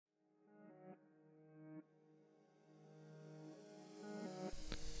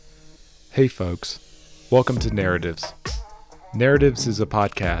Hey folks, welcome to Narratives. Narratives is a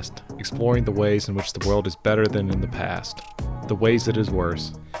podcast exploring the ways in which the world is better than in the past, the ways it is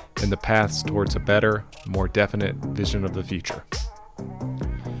worse, and the paths towards a better, more definite vision of the future.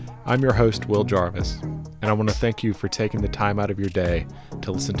 I'm your host, Will Jarvis, and I want to thank you for taking the time out of your day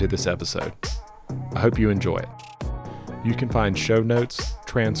to listen to this episode. I hope you enjoy it. You can find show notes,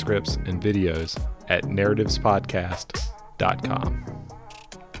 transcripts, and videos at narrativespodcast.com.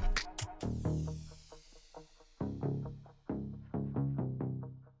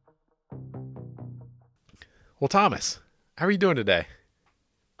 Well, Thomas, how are you doing today?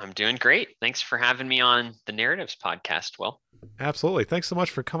 I'm doing great. Thanks for having me on the Narratives podcast, Will. Absolutely. Thanks so much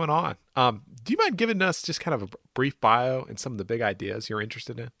for coming on. Do you mind giving us just kind of a brief bio and some of the big ideas you're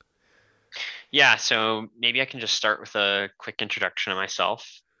interested in? Yeah, so maybe I can just start with a quick introduction of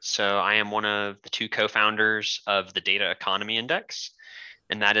myself. So I am one of the two co-founders of the Data Economy Index,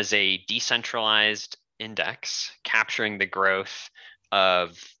 and that is a decentralized index capturing the growth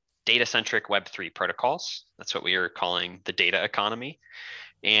of data-centric Web3 protocols. That's what we are calling the data economy.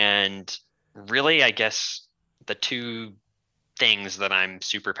 And really, I guess the two things that I'm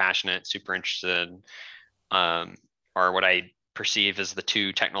super passionate, super interested in, are what I perceive as the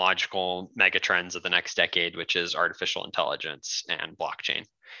two technological megatrends of the next decade, which is artificial intelligence and blockchain.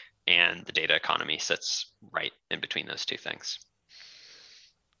 And the data economy sits right in between those two things.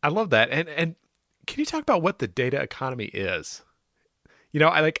 I love that. And can you talk about what the data economy is? You know,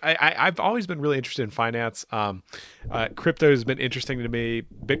 I've always been really interested in finance. Crypto has been interesting to me,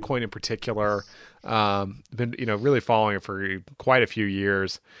 Bitcoin in particular. Been really following it for quite a few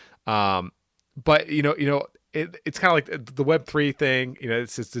years. But it's kind of like the Web3 thing. You know,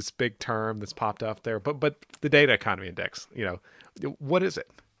 it's just this big term that's popped up there. But the data economy index. What is it?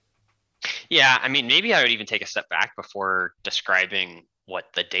 Yeah, I mean, maybe I would even take a step back before describing what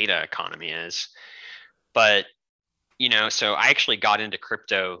the data economy is. But so I actually got into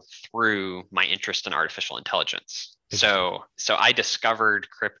crypto through my interest in artificial intelligence. So I discovered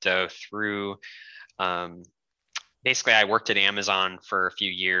crypto through basically I worked at Amazon for a few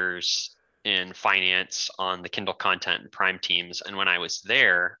years in finance on the Kindle content and Prime teams. And when I was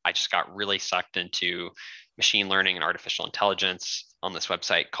there, I just got really sucked into machine learning and artificial intelligence on this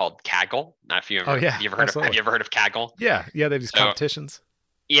website called Kaggle. Now, if you Oh ever yeah, have you ever heard of have absolutely. you ever heard of Kaggle? Yeah, they have these So competitions.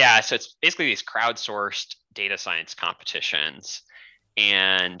 yeah, so it's basically these crowdsourced data science competitions.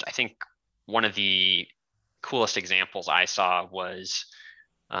 And I think one of the coolest examples I saw was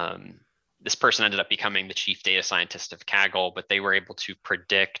um, this person ended up becoming the chief data scientist of Kaggle, but they were able to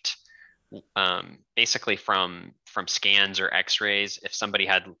predict basically from scans or X-rays if somebody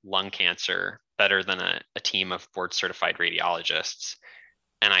had lung cancer better than a team of board certified radiologists.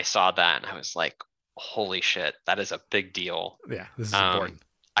 And I saw that and I was like, holy shit, that is a big deal. Yeah, this is um, important.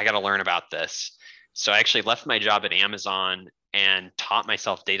 I got to learn about this. So I actually left my job at Amazon and taught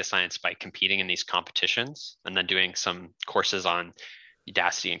myself data science by competing in these competitions and then doing some courses on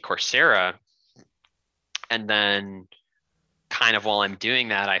Udacity and Coursera. And then kind of while I'm doing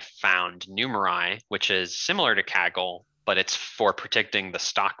that, I found Numerai, which is similar to Kaggle, but it's for predicting the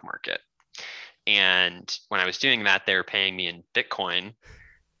stock market. And when I was doing that, they were paying me in Bitcoin.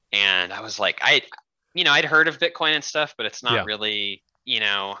 And I was like, I'd heard of Bitcoin and stuff, but it's not Yeah. really,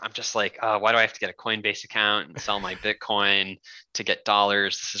 I'm just like, oh, why do I have to get a Coinbase account and sell my Bitcoin to get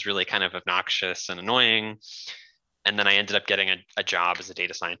dollars? This is really kind of obnoxious and annoying. And then I ended up getting a job as a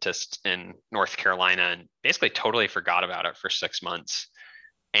data scientist in North Carolina and basically totally forgot about it for 6 months.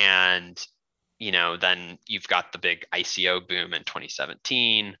 And, then you've got the big ICO boom in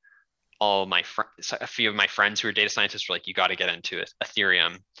 2017. A few of my friends who are data scientists were like, you got to get into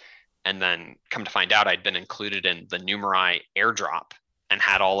Ethereum. And then come to find out I'd been included in the Numerai airdrop and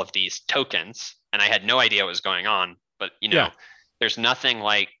had all of these tokens. And I had no idea what was going on. But, Yeah. there's nothing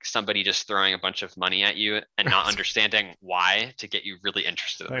like somebody just throwing a bunch of money at you and not understanding why to get you really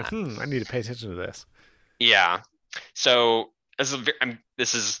interested in Like, that. I need to pay attention to this. Yeah. So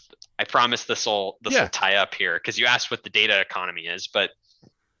I promise this will Yeah. tie up here because you asked what the data economy is, but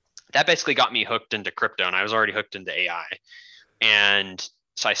that basically got me hooked into crypto and I was already hooked into AI. And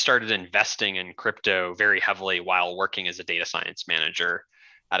so I started investing in crypto very heavily while working as a data science manager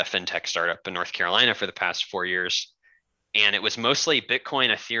at a fintech startup in North Carolina for the past 4 years. And it was mostly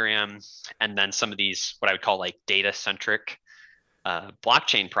Bitcoin, Ethereum, and then some of these, what I would call like data centric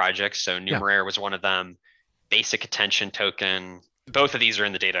blockchain projects. So Yeah. Numeraire was one of them. Basic Attention Token, both of these are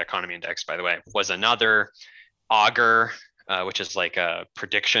in the Data Economy Index, by the way, was another. Augur, which is like a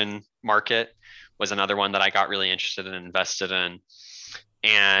prediction market, was another one that I got really interested in and invested in.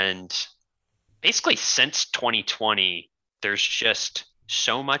 And basically, since 2020, there's just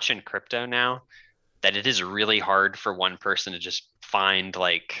so much in crypto now that it is really hard for one person to just find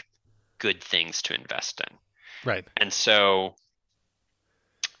like good things to invest in. Right. And so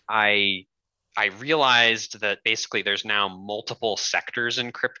I I realized that basically there's now multiple sectors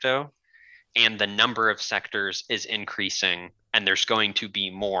in crypto and the number of sectors is increasing and there's going to be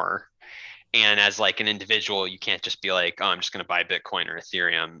more. And as like an individual, you can't just be like, oh, I'm just going to buy Bitcoin or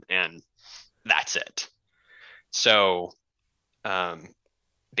Ethereum and that's it. So um,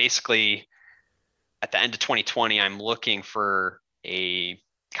 basically, at the end of 2020, I'm looking for a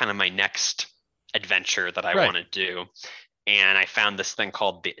kind of my next adventure that I Right. want to do. And I found this thing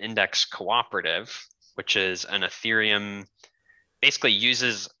called the Index Cooperative, which is an Ethereum, basically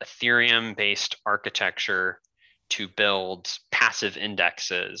uses Ethereum based architecture to build passive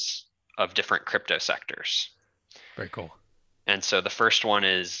indexes of different crypto sectors. Very cool. And so the first one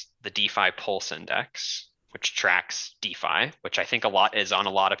is the DeFi Pulse Index, which tracks DeFi, which I think a lot is on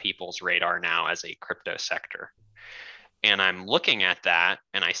a lot of people's radar now as a crypto sector. And I'm looking at that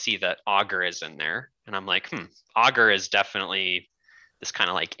and I see that Augur is in there. And I'm like, Augur is definitely this kind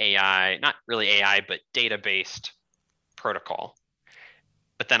of like AI, not really AI, but data based protocol.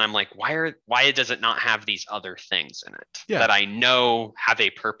 But then I'm like, why does it not have these other things in it Yeah. that I know have a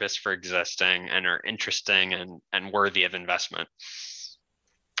purpose for existing and are interesting and worthy of investment?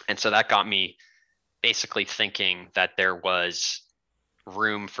 And so that got me basically thinking that there was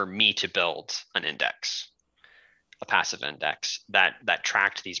room for me to build an index, a passive index that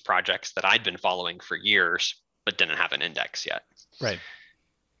tracked these projects that I'd been following for years but didn't have an index yet. Right.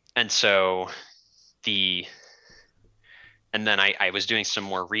 And so the and then I was doing some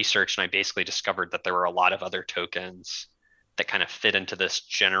more research and I basically discovered that there were a lot of other tokens that kind of fit into this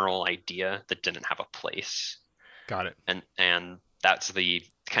general idea that didn't have a place. Got it. And that's the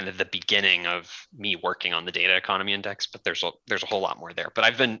kind of the beginning of me working on the data economy index, but there's a whole lot more there. But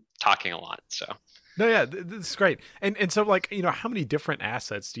I've been talking a lot, so No, yeah, this is great. And so like, how many different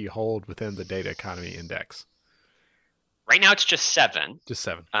assets do you hold within the data economy index? right now it's just seven. Just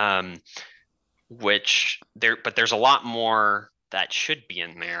seven. Um, but there's a lot more that should be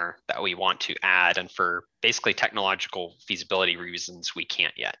in there that we want to add, and for basically technological feasibility reasons, we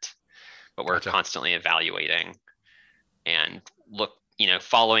can't yet. But we're Gotcha. constantly evaluating and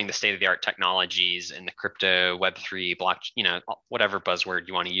following the state of the art technologies in the crypto, Web3, block, whatever buzzword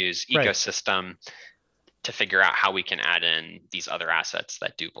you want to use, Right. ecosystem to figure out how we can add in these other assets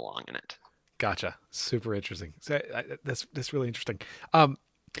that do belong in it. Gotcha. Super interesting. So, that's really interesting. Um,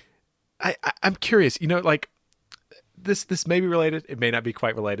 I'm curious. Like this may be related. It may not be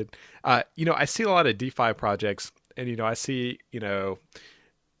quite related. I see a lot of DeFi projects, and I see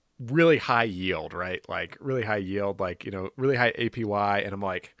really high yield, right? Like really high yield, like really high APY, and I'm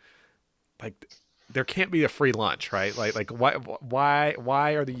like there can't be a free lunch, right? Like why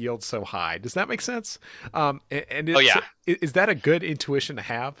are the yields so high? Does that make sense? And Oh it's yeah, is that a good intuition to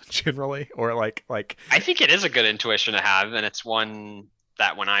have generally, or like I think it is a good intuition to have, and it's one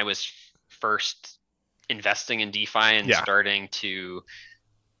that when I was first investing in DeFi and yeah, starting to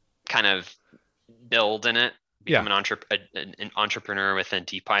kind of build in it, yeah, become an entrepreneur within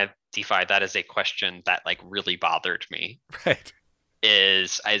DeFi, that is a question that like really bothered me. right,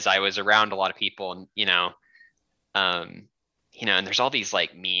 Is as I was around a lot of people, and um, and there's all these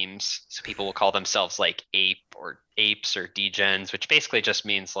like memes. So people will call themselves like apes or degens, which basically just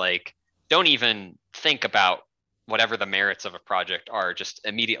means like don't even think about whatever the merits of a project are. Just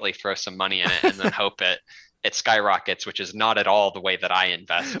immediately throw some money in it and then hope it skyrockets, which is not at all the way that I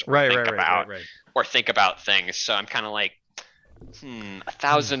invest right, right, right, right, right. or think about things. So I'm kind of like,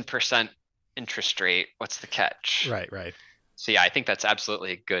 1,000% interest rate. What's the catch? Right, right. So yeah, I think that's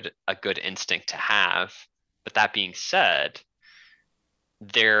absolutely a good instinct to have. But that being said,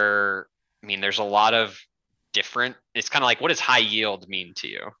 there's a lot of different. It's kind of like, what does high yield mean to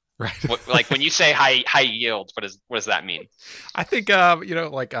you? Right. Like when you say high yield, what does that mean? I think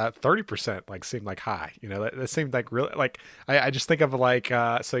like 30% like seemed like high. That seemed like really like I just think of like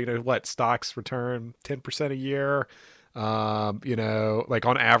so what stocks return 10% a year. Like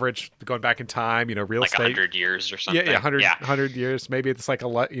on average going back in time, real Like a estate. hundred years or Yeah, yeah, something? Yeah, 100 years. Maybe it's like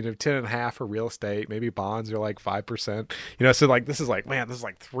 10 and a half for real estate. Maybe bonds are like 5%. So like this is like, man, this is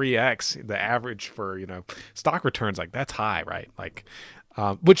like 3x the average for, stock returns. Like that's high, right? Like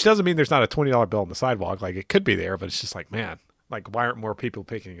which doesn't mean there's not a $20 bill on the sidewalk. Like it could be there, but it's just like, man, like why aren't more people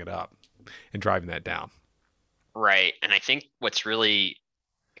picking it up and driving that down? right. And I think what's really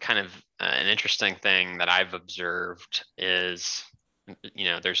kind of an interesting thing that I've observed is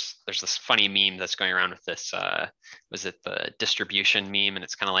there's this funny meme that's going around with this was it the distribution meme, and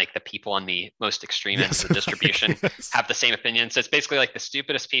it's kind of like the people on the most extreme ends of Yes. the distribution Yes. have the same opinion. So it's basically like the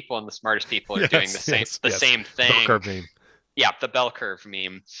stupidest people and the smartest people are doing Yes. Yes. the Yes. same The bell thing. curve meme. Yeah, the bell curve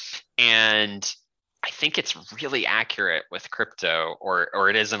meme. And I think it's really accurate with crypto, or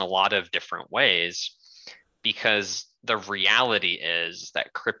it is in a lot of different ways, because the reality is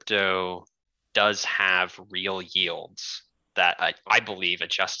that crypto does have real yields that I believe,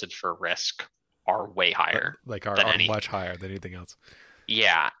 adjusted for risk, are way higher Like than are anything. much higher than anything else.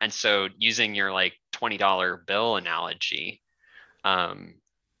 Yeah. And so using your like $20 bill analogy, um,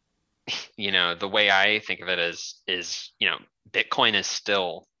 the way I think of it is, Bitcoin is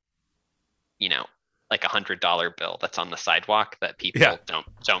still, you know, like $100 bill that's on the sidewalk that Yeah. people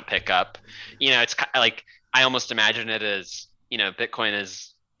don't pick up. It's kind of like, I almost imagine it as, Bitcoin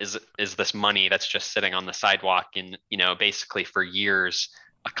is this money that's just sitting on the sidewalk, and basically for years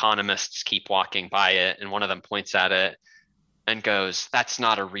economists keep walking by it, and one of them points at it and goes, "That's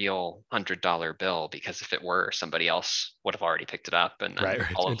not a real $100 bill, because if it were, somebody else would have already picked it up." And Right. then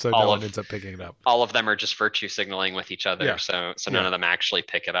Right. all And of so no all one of ends up picking it up. all of them are just virtue signaling with each other. Yeah. So none Yeah. of them actually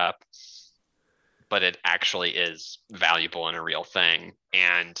pick it up, but it actually is valuable and a real thing.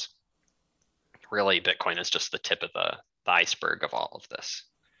 And really, Bitcoin is just the tip of the iceberg of all of this.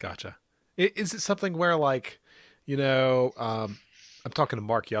 Gotcha. Is it something where like, you know, I'm talking to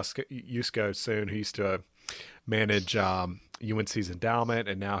Mark Yusko soon, who used to manage UNC's endowment,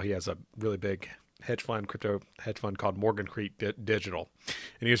 and now he has a really big crypto hedge fund called Morgan Creek Digital,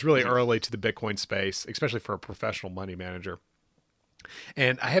 and he was really Mhm. early to the Bitcoin space, especially for a professional money manager.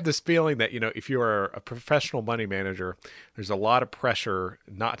 And I have this feeling that if you are a professional money manager, there's a lot of pressure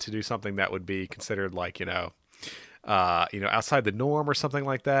not to do something that would be considered like outside the norm or something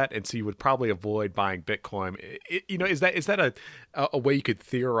like that, and so you would probably avoid buying Bitcoin. Is that a way you could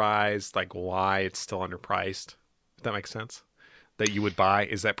theorize like why it's still underpriced? If that makes sense. That you would buy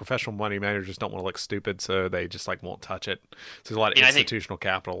is that professional money managers don't want to look stupid, so they just like won't touch it. So there's a lot of And I think, institutional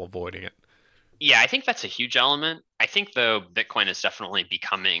capital avoiding it. yeah, I think that's a huge element. I think, though, Bitcoin is definitely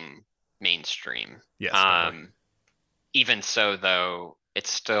becoming mainstream. Yes, definitely. Um, Even so, though,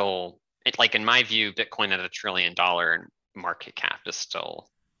 like in my view, Bitcoin at $1 trillion market cap is still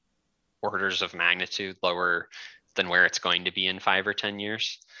orders of magnitude lower than where it's going to be in 5 or 10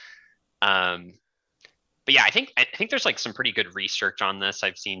 years. Um, but yeah, I think there's like some pretty good research on this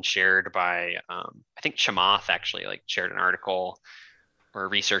I've seen shared by I think Chamath actually like shared an article or a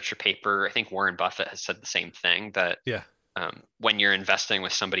research or paper. I think Warren Buffett has said the same thing, that Yeah, when you're investing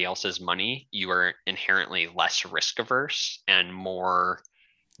with somebody else's money, you are inherently less risk averse and more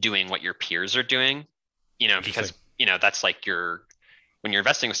doing what your peers are doing, interesting. because, that's like when you're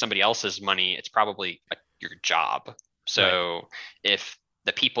investing with somebody else's money, it's probably your job. Right. So if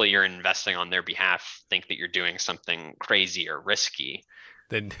the people you're investing on their behalf think that you're doing something crazy or risky,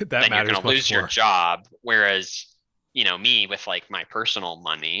 Then that then you're going matters to much lose your more. job. Whereas, me with like my personal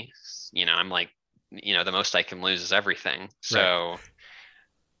money, I'm like, the most I can lose is everything. Right. So,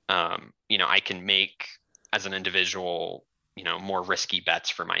 I can make, as an individual, more risky bets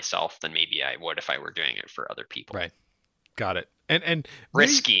for myself than maybe I would if I were doing it for other people. Right. Got it. And maybe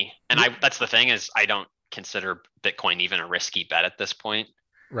Risky. And that's the thing, is I don't consider Bitcoin even a risky bet at this point.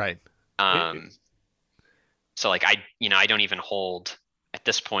 right. It, Um, so like I don't even hold, at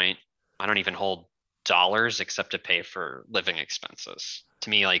this point, I don't even hold dollars except to pay for living expenses. To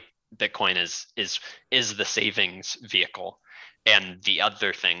me, like, Bitcoin is the savings vehicle, and the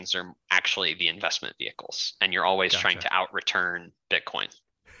other things are actually the investment vehicles. And you're always trying gotcha. to out return Bitcoin.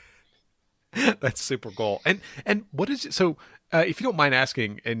 That's super cool. And what is it? So, if you don't mind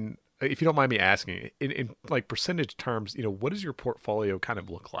asking, and if you don't mind me asking, in like percentage terms, what does your portfolio kind of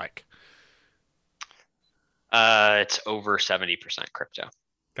look like? It's over 70% crypto.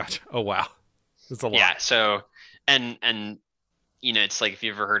 Gotcha. Oh wow, that's a lot. Yeah. So, and it's like, if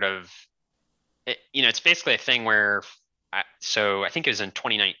you've ever heard of it, it's basically a thing where, so I think it was in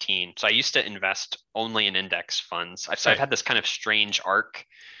 2019. So I used to invest only in index funds. So I've Right. had this kind of strange arc,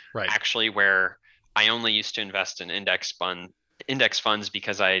 Right. actually, where I only used to invest in index funds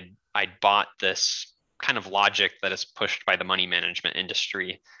because I'd bought this kind of logic that is pushed by the money management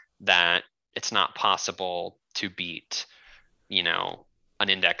industry, that it's not possible to beat, you know, an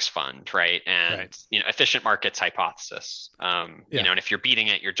index fund, right? Right. And, efficient markets hypothesis. Yeah. And if you're beating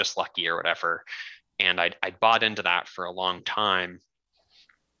it, you're just lucky or whatever. And I bought into that for a long time.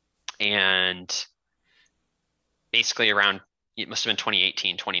 And basically around, it must have been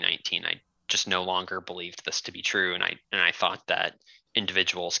 2018, 2019, I just no longer believed this to be true. And I thought that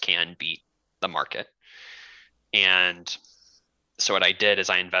individuals can beat the market. And So what I did is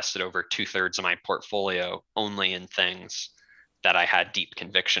I invested over 2/3 of my portfolio only in things that I had deep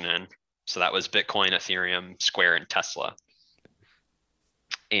conviction in. So that was Bitcoin, Ethereum, Square, and Tesla.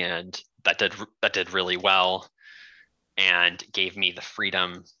 And that did really well and gave me the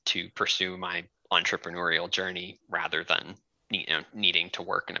freedom to pursue my entrepreneurial journey rather than needing to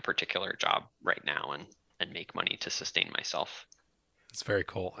work in a particular job right now and make money to sustain myself. It's very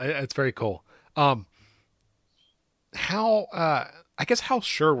cool. It's very cool. Um, how I guess how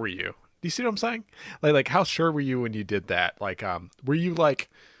sure were you? Do you see what I'm saying? Like how sure were you when you did that? Like were you like,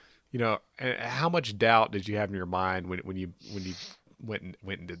 how much doubt did you have in your mind when you went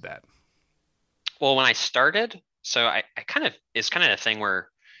and did that? Well, when I started, so I kind of it's kind of a thing where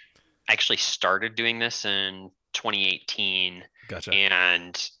I actually started doing this in 2018 Gotcha.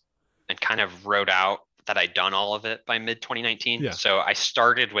 and kind of wrote out that I'd done all of it by mid 2019. Yeah. So I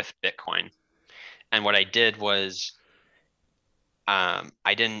started with Bitcoin. And what I did was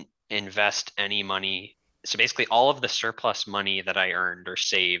I didn't invest any money. So basically, all of the surplus money that I earned or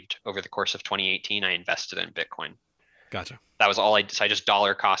saved over the course of 2018, I invested in Bitcoin. Gotcha. That was all I. So I just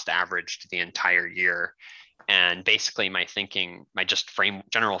dollar cost averaged the entire year. And basically, my thinking, my just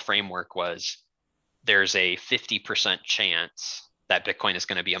general framework was there's a 50% chance that Bitcoin is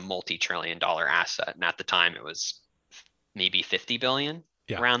going to be a multi-trillion dollar asset. And at the time, it was maybe 50 billion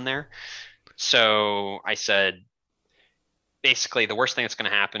Yeah. around there. So I said, basically the worst thing that's going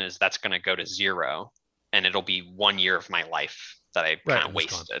to happen is that's going to go to zero and it'll be 1 year of my life that I Right. kind of And just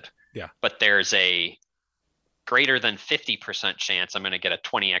gone. wasted. Yeah. But there's a greater than 50% chance I'm going to get a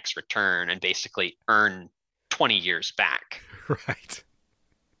 20x return and basically earn 20 years back. Right.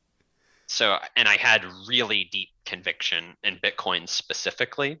 So, and I had really deep conviction in Bitcoin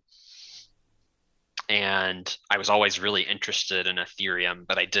specifically. And I was always really interested in Ethereum,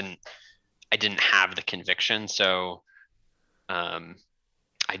 but I didn't have the conviction. So, um,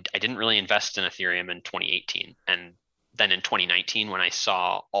 I didn't really invest in Ethereum in 2018. And then in 2019, when I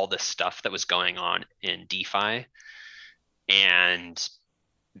saw all this stuff that was going on in DeFi and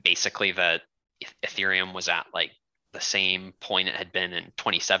basically that Ethereum was at like the same point it had been in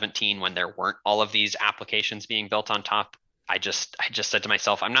 2017 when there weren't all of these applications being built on top. I just said to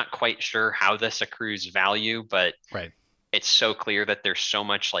myself, I'm not quite sure how this accrues value, but Right. it's so clear that there's so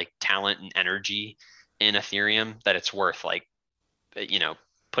much like talent and energy in Ethereum that it's worth like you know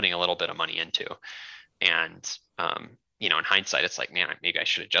putting a little bit of money into. And in hindsight, it's like, man, maybe I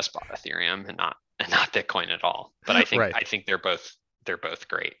should have just bought Ethereum and not Bitcoin at all. But I think Right. I think they're both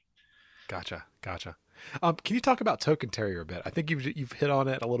great. Gotcha. Gotcha. Can you talk about Token Terrier a bit? I think you've hit on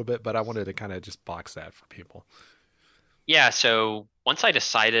it a little bit, but I wanted to kind of just box that for people. Yeah. So once I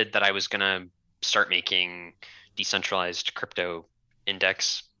decided that I was gonna start making decentralized crypto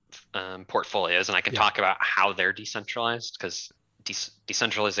index portfolios, and I can Yeah. talk about how they're decentralized because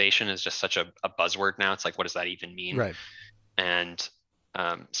decentralization is just such a buzzword now. It's like, what does that even mean? Right. And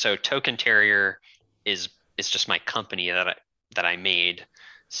so Token Terrier is is just my company that I made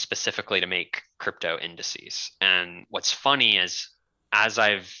specifically to make crypto indices. And what's funny is as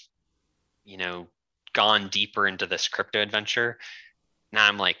I've you know gone deeper into this crypto adventure, now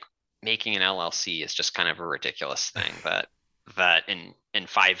I'm like making an LLC is just kind of a ridiculous thing that in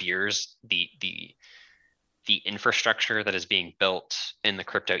 5 years the infrastructure that is being built in the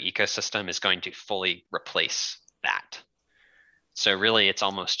crypto ecosystem is going to fully replace that. So really, it's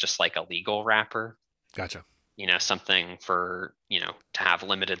almost just like a legal wrapper, Gotcha. something for, to have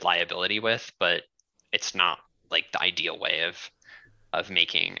limited liability with, but it's not like the ideal way of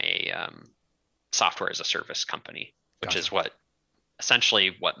making a software as a service company, which Gotcha. is what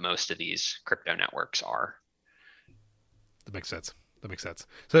essentially what most of these crypto networks are. That makes sense. That makes sense.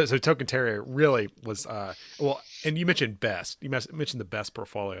 So Token Terrier really was well, and you mentioned best. You mentioned the best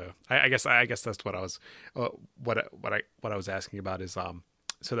portfolio. I guess that's what I was what I was asking about is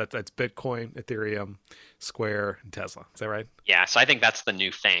so that's Bitcoin, Ethereum, Square, and Tesla. Is that right? Yeah, so I think that's the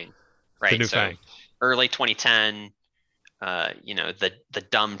new thing, The right? new So thing. early 2010, the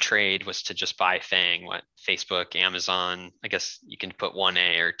dumb trade was to just buy Fang, what Facebook, Amazon, I guess you can put one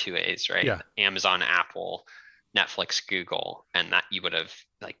A or two A's, right? Yeah. Amazon, Apple, Netflix, Google, and that you would have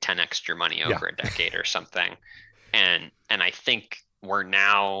like 10x your money Yeah. over a decade or something. And I think we're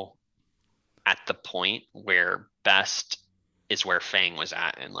now at the point where best is where Fang was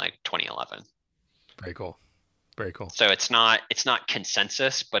at in like 2011. Very cool. Very cool. So it's not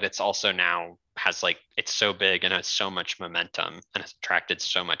consensus, but it's also now has like it's so big and has so much momentum and has attracted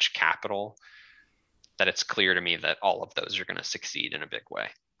so much capital that it's clear to me that all of those are going to succeed in a big way.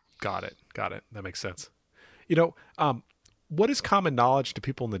 Got it. Got it. That makes sense. You know, what is common knowledge to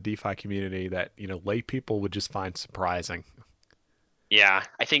people in the DeFi community that lay people would just find surprising? Yeah,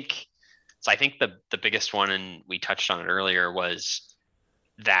 I think so. I think the biggest one, and we touched on it earlier, was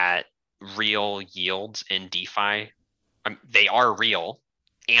that real yields in DeFi, they are real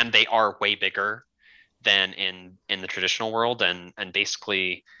and they are way bigger than in the traditional world, and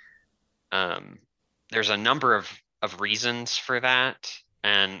basically um, there's a number of reasons for that,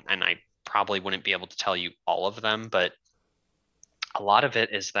 and I probably wouldn't be able to tell you all of them, but a lot of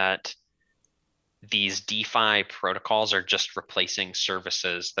it is that these DeFi protocols are just replacing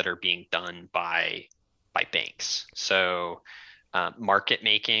services that are being done by banks. So market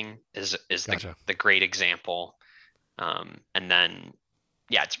making is Gotcha. the great example, and then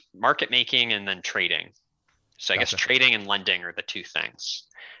yeah, it's market making and then trading. So I guess Gotcha. trading and lending are the two things.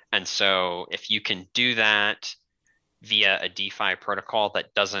 And so if you can do that via a DeFi protocol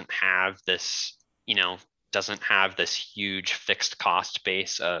that doesn't have this, doesn't have this huge fixed cost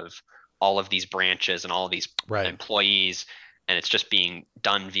base of all of these branches and all of these Right. employees, and it's just being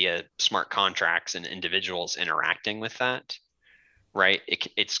done via smart contracts and individuals interacting with that, right?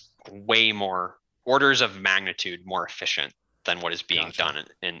 It's way more orders of magnitude more efficient than what is being Gotcha.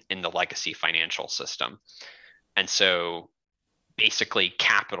 done in the legacy financial system. And so basically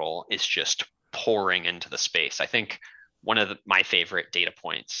capital is just pouring into the space. I think one of my favorite data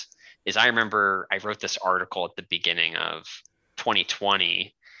points is I remember I wrote this article at the beginning of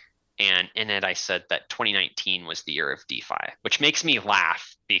 2020, and in it I said that 2019 was the year of DeFi, which makes me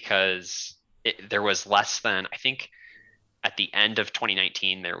laugh because there was less than, I think at the end of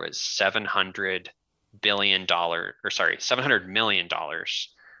 2019 there was $700 billion, or sorry, $700 million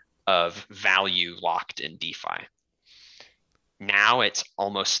of value locked in DeFi. Now it's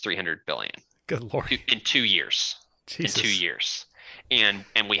almost 300 billion Good lord. in 2 years. In two Jesus. years. And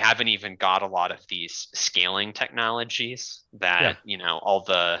we haven't even got a lot of these scaling technologies Yeah. that, all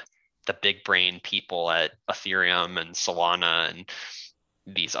the big brain people at Ethereum and Solana and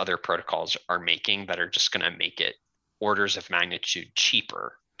these other protocols are making that are just going to make it orders of magnitude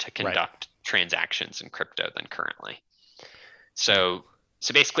cheaper to Right. conduct transactions in crypto than currently. Very cool.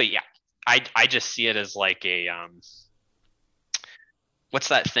 So basically, yeah, I just see it as like a what's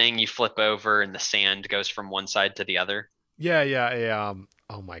that thing you flip over and the sand goes from one side to the other? Yeah, yeah, yeah.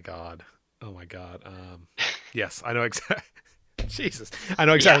 Oh my god. Oh my god. Yes, I know exactly. Jesus, I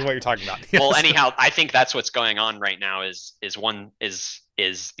know Yeah. exactly what you're talking about. Well, Yes. anyhow, I think that's what's going on right now is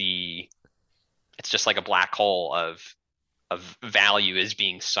the it's just like a black hole of value is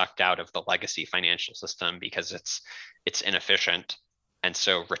being sucked out of the legacy financial system because it's inefficient, and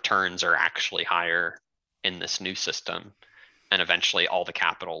so returns are actually higher in this new system, and eventually all the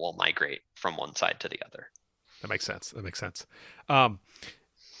capital will migrate from one side to the other. That makes sense. That makes sense. Um,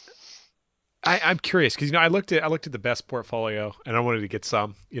 I'm curious because I looked at the best portfolio and I wanted to get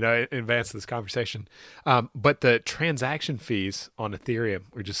some in advance of this conversation, but the transaction fees on Ethereum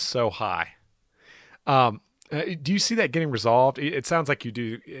were just so high. Um, do you see that getting resolved? It sounds like you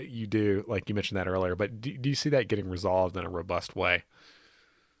do. You do, like you mentioned that earlier, but do you see that getting resolved in a robust way?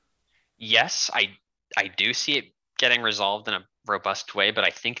 Yes, I do see it getting resolved in a robust way, but I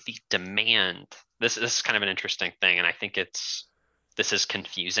think the demand, this is kind of an interesting thing, and I think this is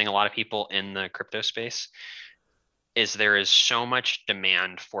confusing a lot of people in the crypto space, is there is so much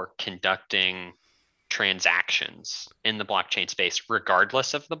demand for conducting transactions in the blockchain space,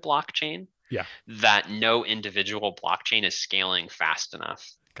 regardless of the blockchain, Yeah, that no individual blockchain is scaling fast enough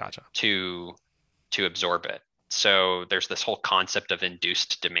gotcha. to to absorb it. So there's this whole concept of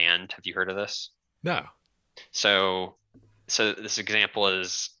induced demand. Have you heard of this? No, So so this example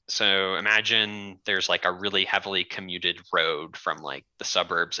is, so imagine there's like a really heavily commuted road from like the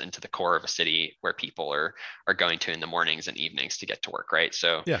suburbs into the core of a city where people are going to in the mornings and evenings to get to work, right?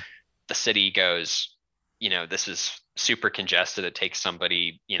 So yeah, the city goes, this is super congested. It takes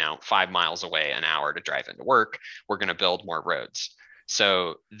somebody, 5 miles away an hour to drive into work. We're going to build more roads.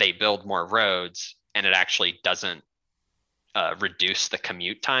 So they build more roads and it actually doesn't reduce the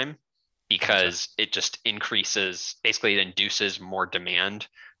commute time gotcha, because it just increases, basically it induces more demand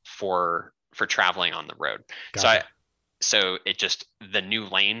for traveling on the road. So I gotcha. so it just, the new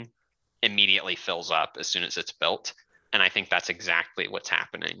lane immediately fills up as soon as it's built. And I think that's exactly what's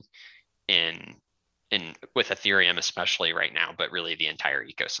happening in in with Ethereum, especially right now, but really the entire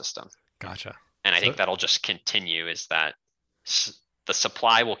ecosystem. Gotcha. And I think So that'll just continue, is that the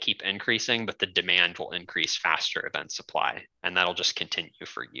supply will keep increasing, but the demand will increase faster than supply. And that'll just continue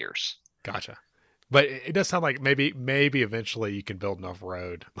for years. gotcha. But it does sound like maybe eventually you can build enough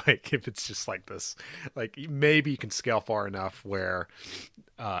road. Like if it's just like this, like maybe you can scale far enough where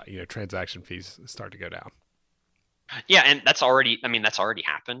transaction fees start to go down. Yeah, and I mean, that's already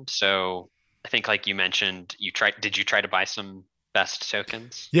happened. So I think like you mentioned, did you try to buy some best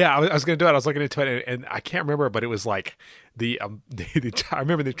tokens. Yeah, I was going to do it. I was looking into it, and I can't remember, but it was like I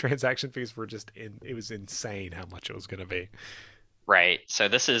remember the transaction fees were it was insane how much it was going to be. Right. So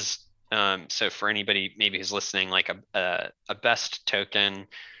this is so for anybody maybe who's listening, like a best token.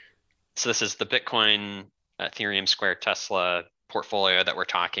 So this is the Bitcoin, Ethereum, Square, Tesla portfolio that we're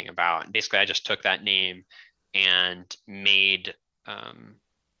talking about. And basically, I just took that name and made um,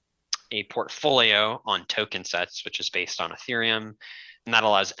 a portfolio on token sets, which is based on Ethereum. And that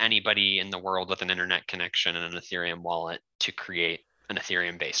allows anybody in the world with an internet connection and an Ethereum wallet to create an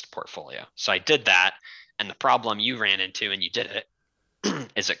Ethereum based portfolio. So I did that. And the problem you ran into, and you did it,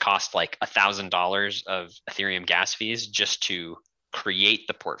 is it cost like $1,000 of Ethereum gas fees just to create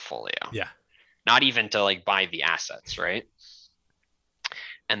the portfolio, Yeah, not even to like buy the assets, right?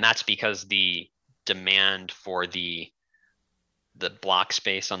 And that's because the demand for the block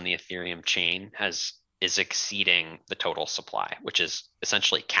space on the Ethereum chain has is exceeding the total supply, which is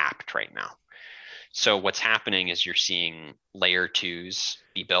essentially capped right now. So what's happening is you're seeing layer twos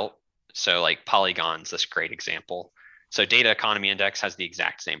be built. So like Polygon's this great example. So data economy index has the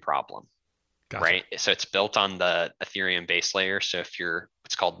exact same problem, gotcha. right? So it's built on the Ethereum base layer. So if you're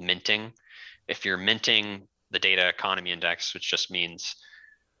it's called minting, if you're minting the data economy index, which just means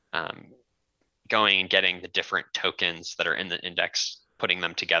um, going and getting the different tokens that are in the index, putting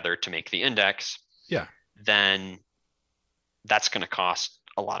them together to make the index, Yeah, then that's going to cost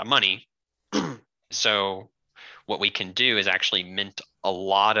a lot of money. So what we can do is actually mint a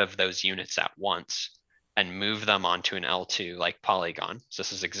lot of those units at once and move them onto an L2 like Polygon. So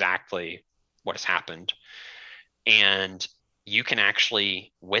this is exactly what has happened. And you can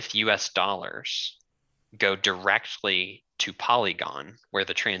actually, with US dollars, go directly to Polygon where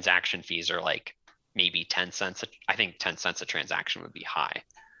the transaction fees are like maybe 10 cents. I think 10 cents a transaction would be high.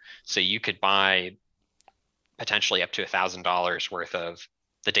 So you could buy potentially up to $1,000 worth of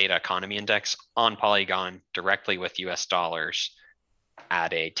the data economy index on Polygon directly with US dollars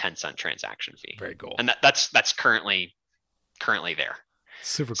at a 10-cent transaction fee. very cool. And that's currently there.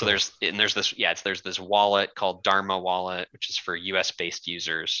 Super So cool. there's this there's this wallet called Dharma Wallet, which is for US based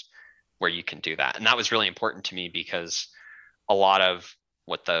users where you can do that. And that was really important to me because a lot of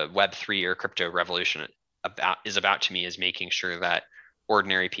what the Web3 or crypto revolution about to me is making sure that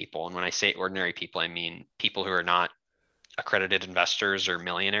ordinary people, and when I say ordinary people, I mean people who are not accredited investors or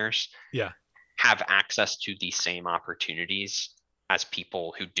millionaires, Yeah, have access to the same opportunities as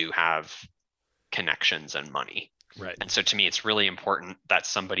people who do have connections and money. right. And so to me, it's really important that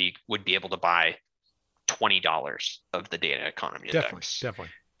somebody would be able to buy $20 of the data economy Definitely, index.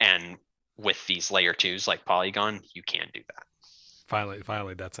 definitely. And with these layer twos like Polygon, you can do that.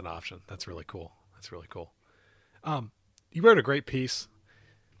 Finally, that's an option. That's really cool. That's really cool. Um, you wrote a great piece.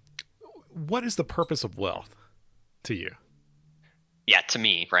 What is the purpose of wealth to you? Yeah, to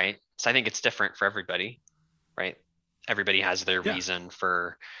me, right? So I think it's different for everybody, right? Everybody has their Yeah, reason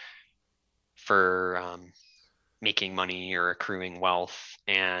for making money or accruing wealth.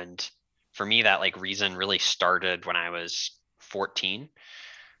 And for me, that like reason really started when I was 14.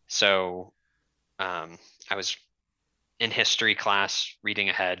 So um, I was in history class reading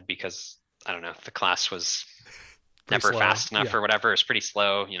ahead because I don't know, the class was pretty never slow. fast enough Yeah, or whatever. It's pretty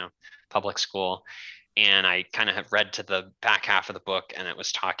slow, public school. And I kind of have read to the back half of the book, and it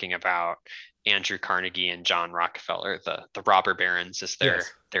was talking about Andrew Carnegie and John Rockefeller. The robber barons is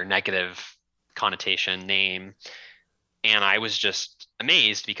yes, their negative connotation name. And I was just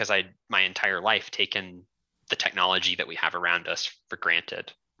amazed because I my entire life taken the technology that we have around us for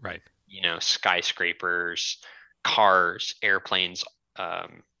granted. right. Skyscrapers, cars, airplanes,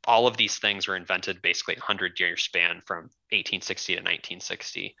 all of these things were invented basically a 100-year span from 1860 to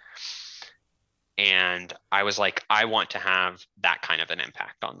 1960. And I was like, I want to have that kind of an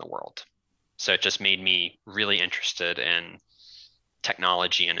impact on the world. So it just made me really interested in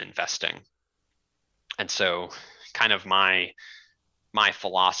technology and investing. And so kind of my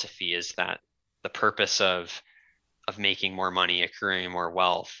philosophy is that the purpose of making more money, accruing more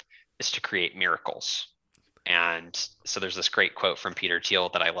wealth is to create miracles. And so there's this great quote from Peter Thiel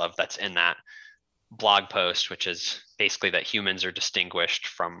that I love that's in that blog post, which is basically that humans are distinguished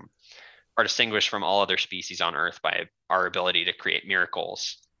from all other species on Earth by our ability to create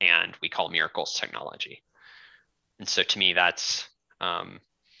miracles, and we call miracles technology. And so to me, that's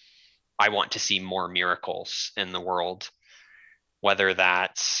I want to see more miracles in the world, whether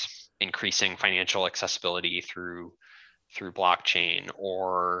that's increasing financial accessibility through blockchain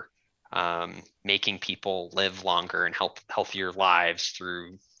or making people live longer and healthier lives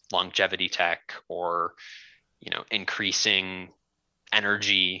through longevity tech or increasing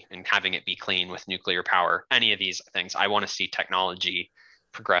energy and having it be clean with nuclear power, any of these things. I want to see technology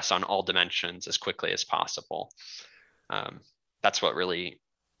progress on all dimensions as quickly as possible. Um, that's what really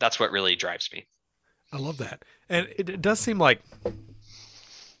that's what really drives me. I love that. And it does seem like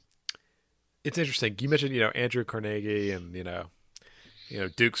it's interesting. You mentioned, Andrew Carnegie and,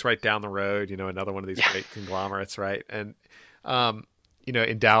 Duke's right down the road, another one of these Yeah. great conglomerates, right? And, um,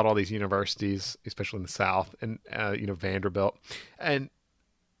 endowed all these universities, especially in the South, and, Vanderbilt. And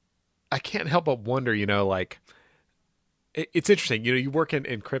I can't help but wonder, like, it's interesting. You work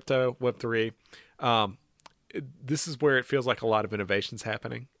in crypto, Web3. Um, this is where it feels like a lot of innovation's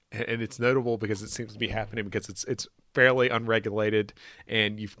happening, and it's notable because it seems to be happening because it's fairly unregulated,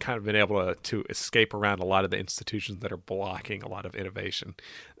 and you've kind of been able to escape around a lot of the institutions that are blocking a lot of innovation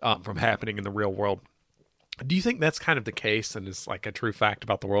from happening in the real world. Do you think that's kind of the case, and is like a true fact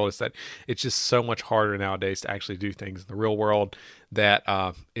about the world, is that it's just so much harder nowadays to actually do things in the real world, that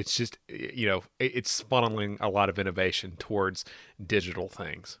it's just, it's funneling a lot of innovation towards digital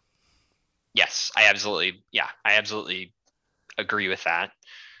things? Yes, I absolutely agree with that.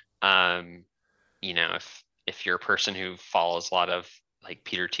 Um, if you're a person who follows a lot of like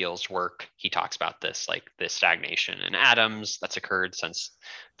Peter Thiel's work, he talks about this, like this stagnation in atoms that's occurred since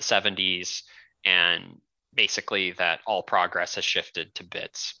the 70s, and basically that all progress has shifted to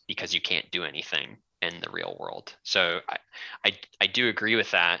bits because you can't do anything in the real world. So I do agree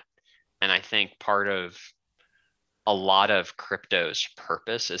with that. And I think part of a lot of crypto's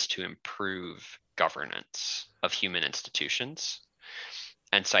purpose is to improve governance of human institutions.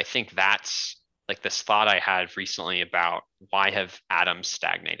 And so I think that's like this thought I had recently about why have atoms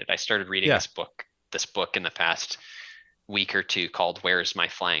stagnated. I started reading Yeah. this book in the past week or two called "Where's My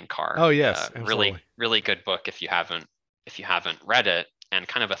Flying Car?" Oh yes, Really, absolutely. really good book if you haven't read it. And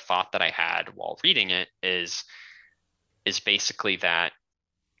kind of a thought that I had while reading it is basically that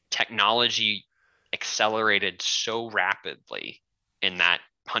technology accelerated so rapidly in that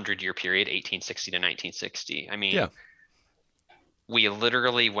 100-year period, 1860 to 1960. I Yeah. mean, we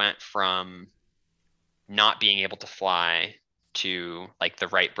literally went from not being able to fly to like the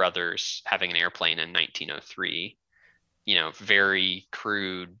Wright brothers having an airplane in 1903, very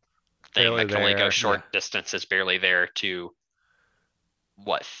crude thing Barely that could only go there. Yeah. short distances, barely there, to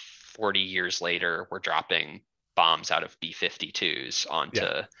what, 40 years later, we're dropping bombs out of B-52s onto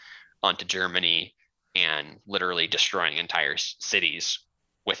Yeah. Germany and literally destroying entire cities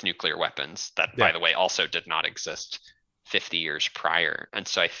with nuclear weapons that, by Yeah. the way, also did not exist 50 years prior. And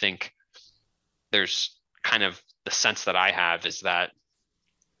so I think there's kind of the sense that I have is that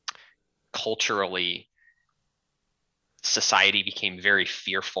culturally, society became very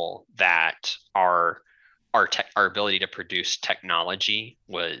fearful that our ability to produce technology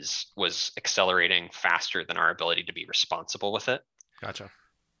was accelerating faster than our ability to be responsible with it. Gotcha.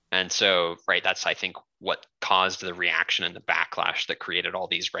 And so, right, that's, I think, what caused the reaction and the backlash that created all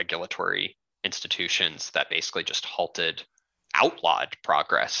these regulatory institutions that basically just outlawed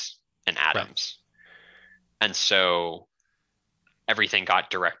progress in Right. atoms. And so everything got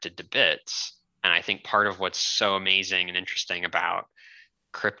directed to bits. And I think part of what's so amazing and interesting about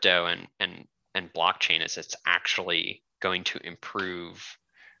crypto and blockchain is it's actually going to improve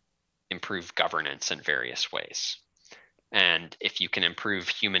governance in various ways. And if you can improve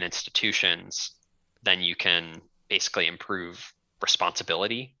human institutions, then you can basically improve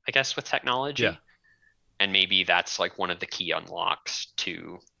responsibility, I guess, with Yeah. technology. And maybe that's like one of the key unlocks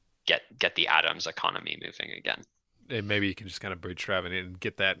to get the atoms economy moving again. And maybe you can just kind of bootstrap it and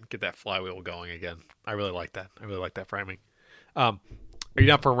get that flywheel going again. I really like that. I really like that framing. Um, are you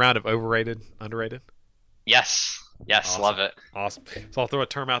down for a round of overrated, underrated? Yes, yes, Awesome. love it. Awesome. So I'll throw a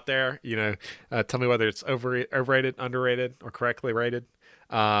term out there. Tell me whether it's overrated, underrated, or correctly rated,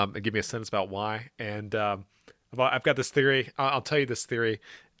 and give me a sentence about why. And I've got this theory. I'll tell you this theory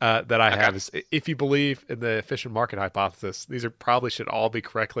that I Okay. have is, if you believe in the efficient market hypothesis, these are probably should all be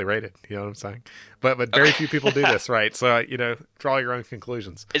correctly rated. You know what I'm saying? But very few people do Okay. this, right? So draw your own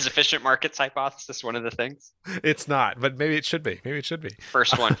conclusions. Is efficient markets hypothesis one of the things? It's not, but maybe it should be. Maybe it should be.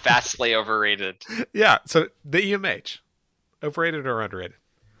 First one, vastly overrated. Yeah. So the EMH, overrated or underrated?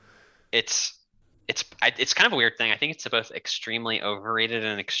 It's it's kind of a weird thing. I think it's both extremely overrated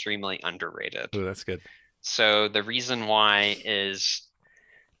and extremely underrated. Oh, that's good. So the reason why is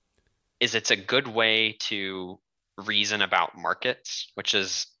it's a good way to reason about markets, which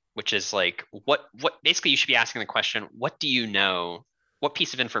is like what basically you should be asking the question, what do you know? What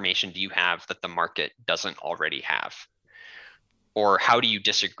piece of information do you have that the market doesn't already have? Or how do you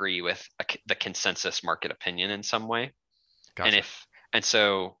disagree with the consensus market opinion in some way? And Gotcha. if and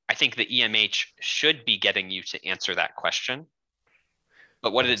so I think the EMH should be getting you to answer that question.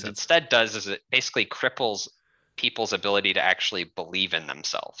 But what That makes it sense. instead does is it basically cripples people's ability to actually believe in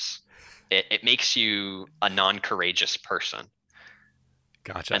themselves. It makes you a non-courageous person.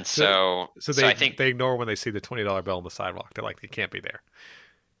 Gotcha. And So so so so they I think they ignore when they see the $20 bill on the sidewalk. They're like, it can't be there.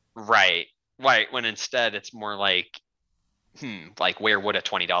 right, right, when instead it's more like where would a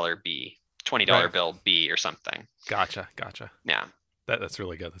 $20 be? $20 Right. bill be or something. Gotcha. Gotcha. Yeah. That's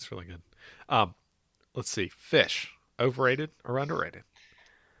really good. That's really good. Um, let's see. Fish, overrated or underrated?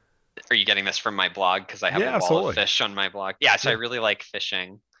 Are you getting this from my blog? Because I have a Yeah, wall of absolutely. fish on my blog. Yeah, so I Yeah. really like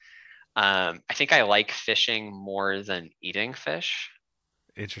fishing. I think I like fishing more than eating fish.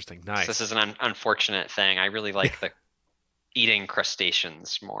 Interesting. So this Nice. is an unfortunate thing. I really Yeah. like the eating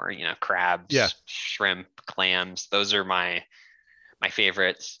crustaceans more, Yeah. crabs, shrimp, clams. Those are my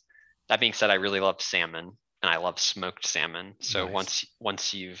favorites. That being said, I really love salmon and I love smoked salmon. So Nice.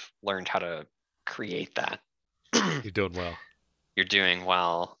 once you've learned how to create that, You're doing well. you're doing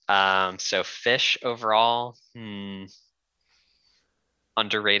well. So fish overall,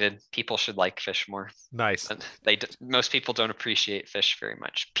 underrated. People should like fish more. Nice. Most people don't appreciate fish very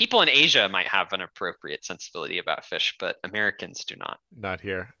much. People in Asia might have an appropriate sensibility about fish, but Americans do not. Not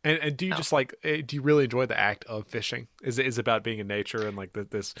here. And do you No. just like? Do you really enjoy the act of fishing? Is it about being in nature and like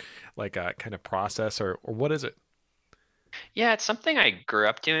this like kind of process, or what is it? Yeah, it's something I grew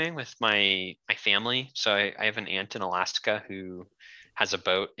up doing with my family. So I have an aunt in Alaska who has a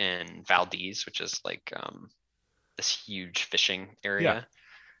boat in Valdez, which is like this huge fishing Yeah. area.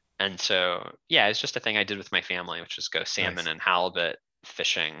 And so yeah, it's just a thing I did with my family, which was go salmon Nice. and halibut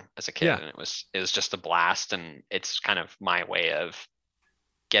fishing as a kid, Yeah. and it was just a blast, and it's kind of my way of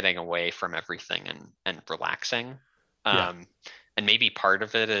getting away from everything and relaxing. Yeah. Um, and maybe part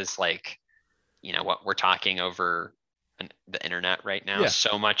of it is like, what we're talking over the internet right now. Yeah.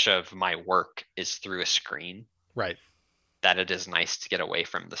 So much of my work is through a screen Right. that it is nice to get away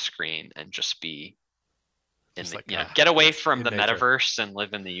from the screen and just be Just like get away yes, from in the nature. metaverse and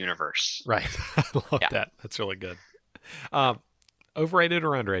live in the universe. Right. I love Yeah. that. That's really good. Yeah. Um, overrated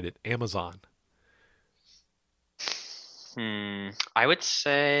or underrated? Amazon. I would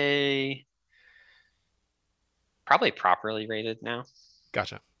say probably properly rated now.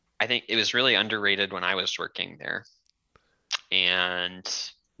 Gotcha. I think it was really underrated when I was working there, and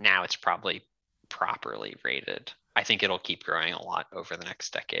now it's probably properly rated. I think it'll keep growing a lot over the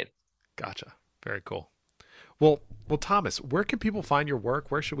next decade. Gotcha. Very cool. Well, Thomas, where can people find your work?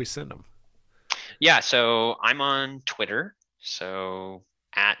 Where should we send them? Yeah, so I'm on Twitter, so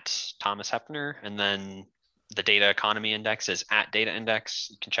at Thomas Hepner, and then the Data Economy Index is at Data Index.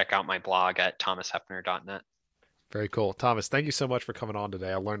 You can check out my blog at thomashepner.net. Very cool. Thomas, thank you so much for coming on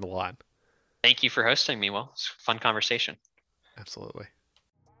today. I learned a lot. Thank you for hosting me, Will. It's a fun conversation. Absolutely.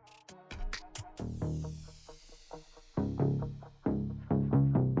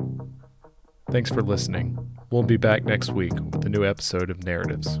 Thanks for listening. We'll be back next week with a new episode of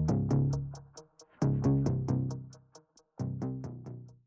Narratives.